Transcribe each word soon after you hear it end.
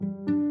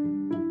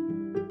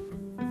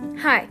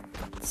Hi.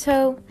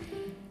 So,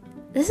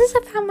 this is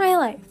about my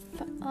life.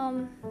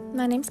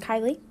 My name's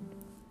Kylie.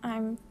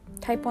 I'm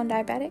type 1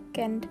 diabetic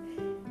and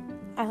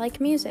I like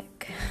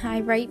music.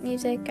 I write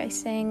music, I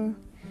sing.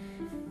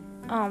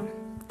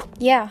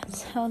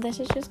 So this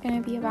is just going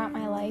to be about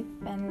my life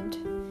and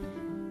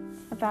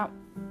about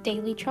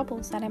daily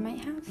troubles that I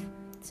might have.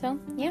 So,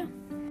 yeah.